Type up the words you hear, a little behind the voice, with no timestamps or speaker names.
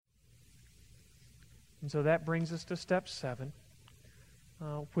And so that brings us to step 7,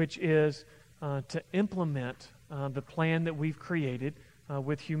 which is to implement the plan that we've created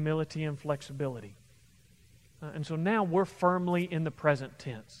with humility and flexibility. And so now we're firmly in the present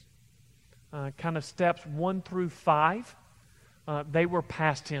tense. Kind of steps 1 through 5, they were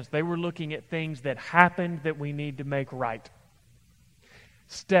past tense. They were looking at things that happened that we need to make right.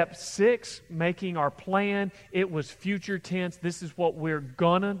 Step 6, making our plan, it was future tense. This is what we're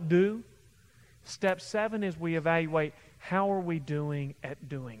gonna do. Step 7 is we evaluate how are we doing at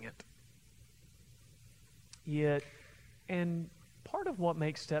doing it. Yet, and part of what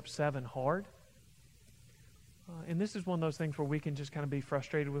makes step 7 hard, and this is one of those things where we can just kind of be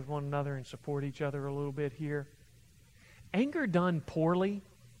frustrated with one another and support each other a little bit here. Anger done poorly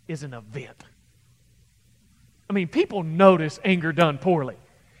is an event. I mean, people notice anger done poorly.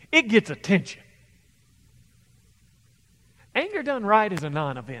 It gets attention. Anger done right is a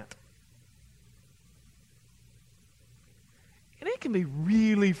non-event. And it can be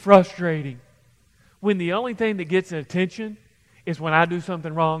really frustrating when the only thing that gets attention is when I do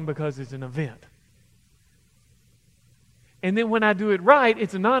something wrong because it's an event. And then when I do it right,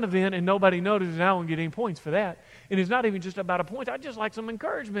 it's a non-event and nobody notices, and I won't get any points for that. And it's not even just about a point. I just like some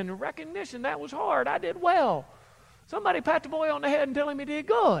encouragement and recognition. That was hard. I did well. Somebody pat the boy on the head and tell him he did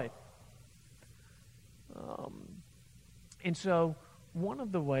good. And so one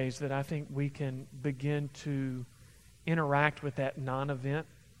of the ways that I think we can begin to interact with that non-event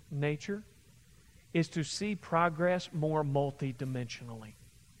nature is to see progress more multidimensionally.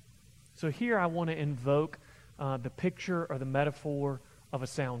 So here I want to invoke the picture or the metaphor of a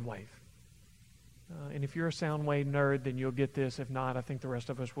sound wave. And if you're a sound wave nerd, then you'll get this. If not, I think the rest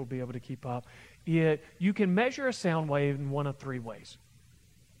of us will be able to keep up. You can measure a sound wave in one of 3 ways.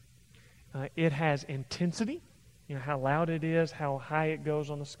 It has intensity, how loud it is, how high it goes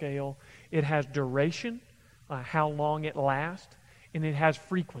on the scale. It has duration, how long it lasts. And it has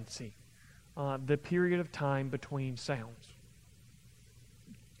frequency, the period of time between sounds.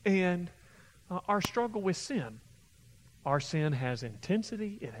 And our struggle with sin. Our sin has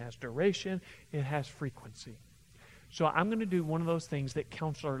intensity, it has duration, it has frequency. So I'm going to do one of those things that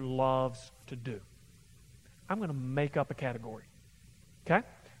counselor loves to do. I'm going to make up a category. Okay?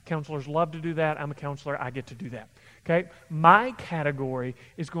 Counselors love to do that. I'm a counselor. I get to do that. Okay? My category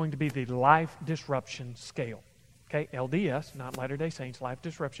is going to be the life disruption scale. Okay? LDS, not Latter-day Saints, life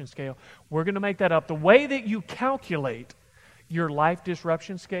disruption scale. We're going to make that up. The way that you calculate your life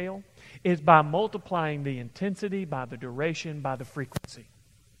disruption scale is by multiplying the intensity, by the duration, by the frequency.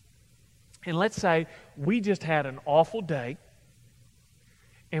 And let's say we just had an awful day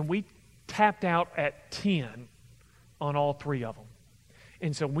and we tapped out at 10 on all 3 of them.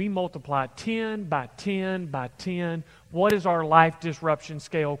 And so we multiply 10 by 10 by 10. What is our life disruption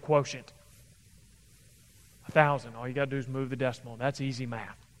scale quotient? 1,000. All you got to do is move the decimal. That's easy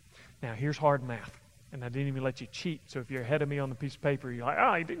math. Now here's hard math. And I didn't even let you cheat. So if you're ahead of me on the piece of paper, you're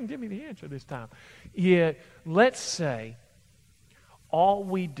like, he didn't give me the answer this time. Yet, let's say all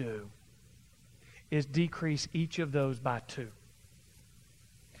we do is decrease each of those by 2.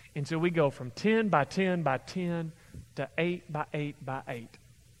 And so we go from 10 by 10 by 10 to 8 by 8 by 8.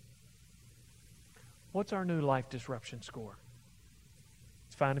 What's our new life disruption score?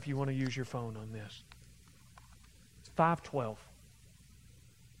 It's fine if you want to use your phone on this. It's 512.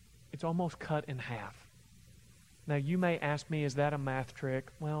 It's almost cut in half. Now, you may ask me, is that a math trick?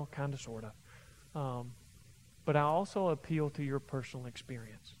 Well, kind of, sort of. But I also appeal to your personal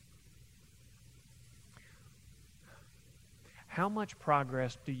experience. How much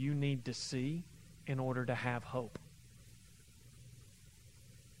progress do you need to see in order to have hope?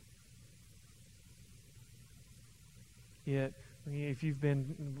 Yet, if you've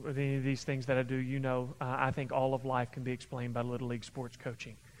been with any of these things that I do, you know I think all of life can be explained by Little League sports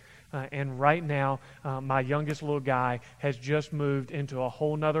coaching. And right now, my youngest little guy has just moved into a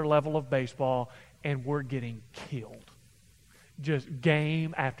whole nother level of baseball, and we're getting killed. Just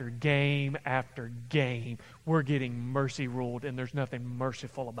game after game after game, we're getting mercy ruled, and there's nothing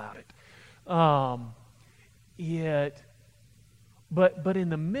merciful about it. But in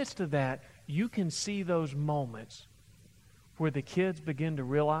the midst of that, you can see those moments where the kids begin to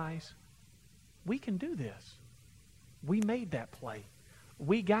realize, we can do this. We made that play.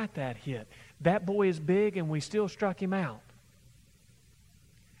 We got that hit. That boy is big, and we still struck him out.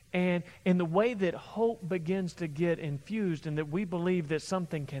 And in the way that hope begins to get infused and that we believe that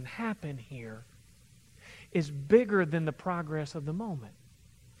something can happen here is bigger than the progress of the moment.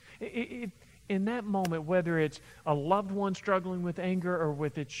 In that moment, whether it's a loved one struggling with anger or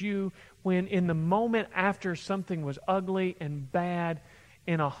whether it's you, when in the moment after something was ugly and bad,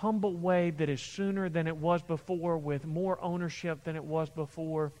 in a humble way that is sooner than it was before, with more ownership than it was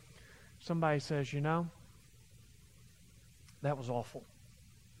before, somebody says, you know, that was awful.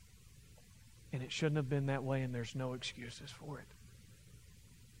 And it shouldn't have been that way, and there's no excuses for it.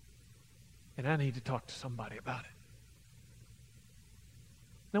 And I need to talk to somebody about it.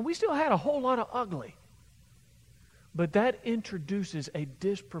 Now, we still had a whole lot of ugly, but that introduces a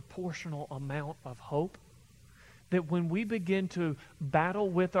disproportional amount of hope that when we begin to battle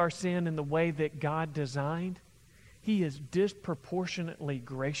with our sin in the way that God designed, He is disproportionately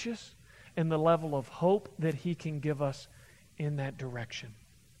gracious in the level of hope that He can give us in that direction.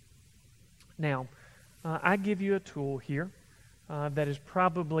 Now, I give you a tool here that is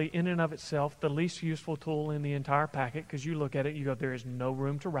probably in and of itself the least useful tool in the entire packet, because you look at it, you go, there is no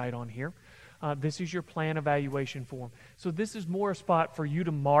room to write on here. This is your plan evaluation form. So this is more a spot for you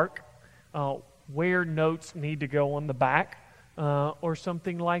to mark where notes need to go on the back or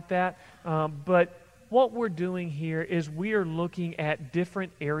something like that. But what we're doing here is we are looking at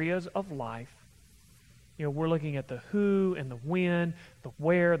different areas of life. You know, we're looking at the who and the when, the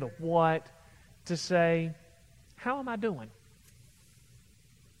where, the what, to say, how am I doing?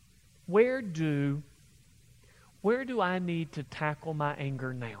 Where do I need to tackle my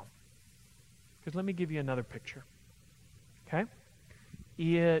anger now? Because let me give you another picture. Okay?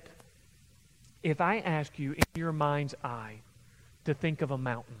 If I ask you in your mind's eye to think of a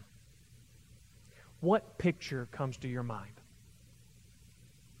mountain, what picture comes to your mind?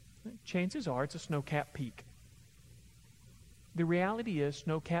 Chances are it's a snow-capped peak. The reality is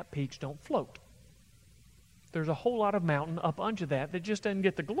snow-capped peaks don't float. There's a whole lot of mountain up under that just doesn't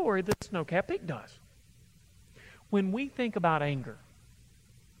get the glory that the snow-capped peak does. When we think about anger,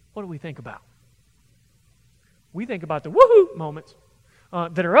 what do we think about? We think about the woohoo moments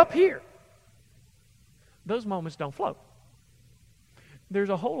that are up here. Those moments don't float. There's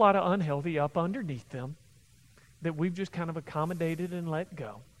a whole lot of unhealthy up underneath them that we've just kind of accommodated and let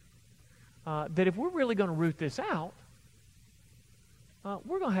go. That if we're really going to root this out,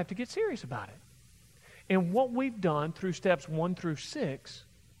 we're going to have to get serious about it. And what we've done through steps 1 through 6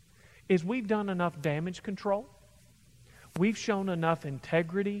 is we've done enough damage control. We've shown enough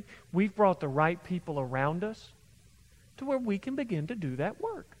integrity. We've brought the right people around us to where we can begin to do that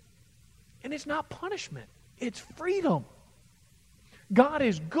work. And it's not punishment. It's freedom. God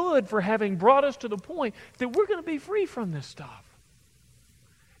is good for having brought us to the point that we're going to be free from this stuff.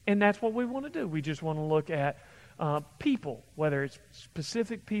 And that's what we want to do. We just want to look at people, whether it's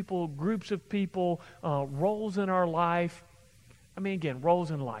specific people, groups of people, roles in our life. I mean, again,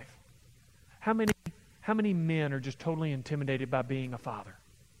 roles in life. How many men are just totally intimidated by being a father?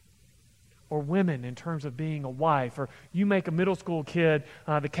 Or women in terms of being a wife? Or you make a middle school kid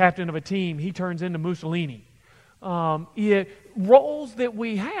the captain of a team, he turns into Mussolini. Roles that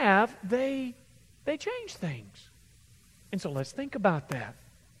we have, they change things. And so let's think about that.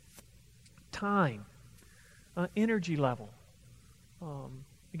 Time. Energy level.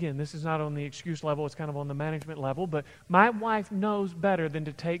 Again, this is not on the excuse level, it's kind of on the management level, but my wife knows better than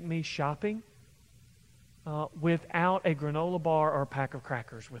to take me shopping without a granola bar or a pack of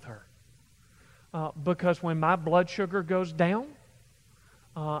crackers with her. Because when my blood sugar goes down,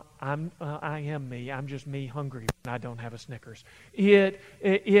 I am me. I'm just me hungry when I don't have a Snickers.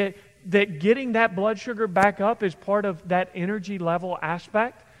 That getting that blood sugar back up is part of that energy level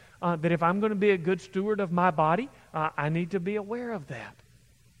aspect. That if I'm going to be a good steward of my body, I need to be aware of that.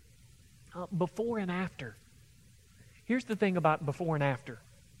 Before and after. Here's the thing about before and after.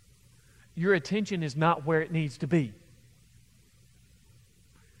 Your attention is not where it needs to be.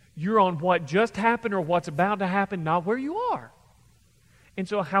 You're on what just happened or what's about to happen, not where you are. And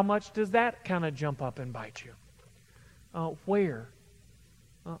so how much does that kind of jump up and bite you? Where?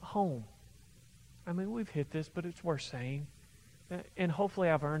 Home. I mean, we've hit this, but it's worth saying. And hopefully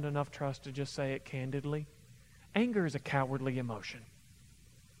I've earned enough trust to just say it candidly. Anger is a cowardly emotion.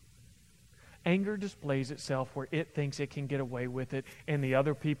 Anger displays itself where it thinks it can get away with it, and the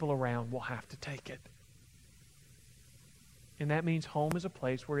other people around will have to take it. And that means home is a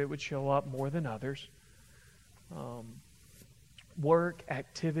place where it would show up more than others. Work,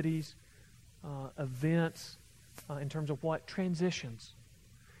 activities, events, in terms of what? Transitions.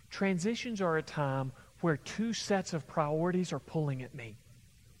 Transitions are a time where two sets of priorities are pulling at me.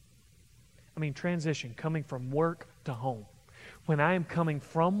 I mean, transition, coming from work to home. When I am coming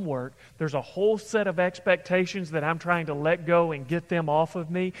from work, there's a whole set of expectations that I'm trying to let go and get them off of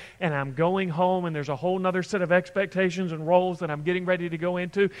me, and I'm going home, and there's a whole other set of expectations and roles that I'm getting ready to go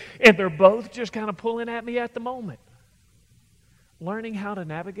into, and they're both just kind of pulling at me at the moment. Learning how to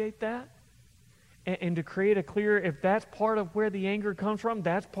navigate that And to create a clear, if that's part of where the anger comes from,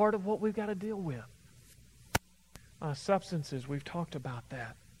 that's part of what we've got to deal with. Substances, we've talked about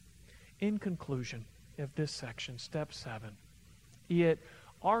that. In conclusion of this section, step 7,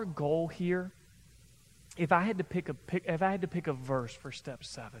 our goal here, if I had to pick a verse for step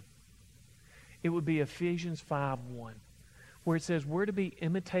 7, it would be Ephesians 5:1, where it says we're to be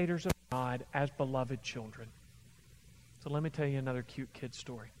imitators of God as beloved children. So let me tell you another cute kid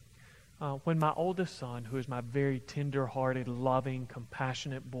story. When my oldest son, who is my very tender-hearted, loving,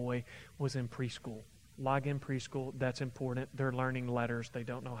 compassionate boy, was in preschool. Log in preschool, that's important. They're learning letters. They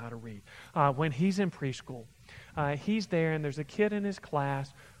don't know how to read. When he's in preschool, he's there, and there's a kid in his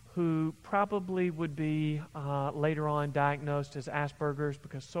class who probably would be later on diagnosed as Asperger's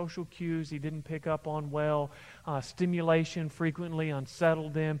because social cues he didn't pick up on well, stimulation frequently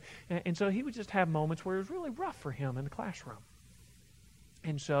unsettled him, and so he would just have moments where it was really rough for him in the classroom.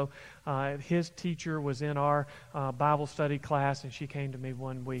 And so his teacher was in our Bible study class, and she came to me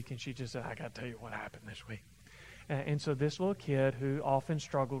one week, and she just said, I got to tell you what happened this week. And so this little kid who often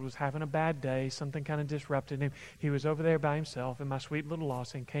struggled was having a bad day. Something kind of disrupted him. He was over there by himself, and my sweet little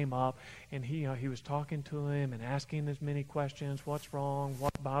Lawson came up, and he was talking to him and asking as many questions. What's wrong?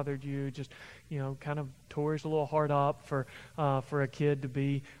 What bothered you? Just, kind of tore his little heart up for a kid to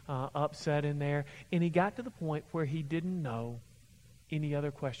be upset in there. And he got to the point where he didn't know any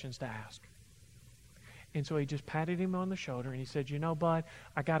other questions to ask. And so he just patted him on the shoulder, and he said, Bud,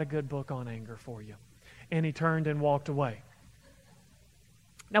 I got a good book on anger for you. And he turned and walked away.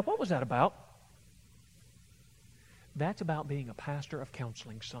 Now, what was that about? That's about being a pastor of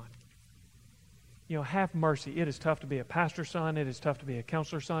counseling son. Have mercy. It is tough to be a pastor's son. It is tough to be a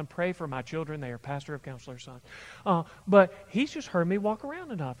counselor's son. Pray for my children. They are pastor of counselor's sons. But he's just heard me walk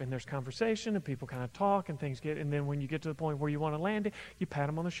around enough, and there's conversation, and people kind of talk, and things get, and then when you get to the point where you want to land it, you pat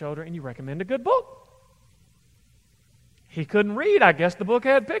him on the shoulder, and you recommend a good book. He couldn't read. I guess the book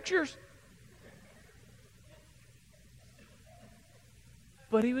had pictures.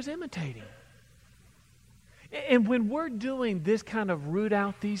 But he was imitating. And when we're doing this kind of root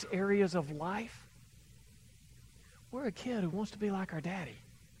out these areas of life, we're a kid who wants to be like our daddy.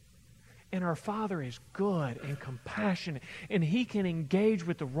 And our Father is good and compassionate, and He can engage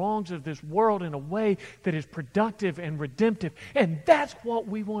with the wrongs of this world in a way that is productive and redemptive. And that's what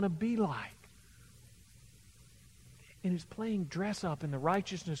we want to be like. And it's playing dress up in the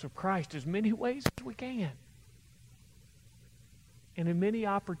righteousness of Christ as many ways as we can. And in many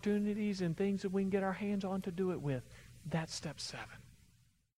opportunities and things that we can get our hands on to do it with. That's step 7.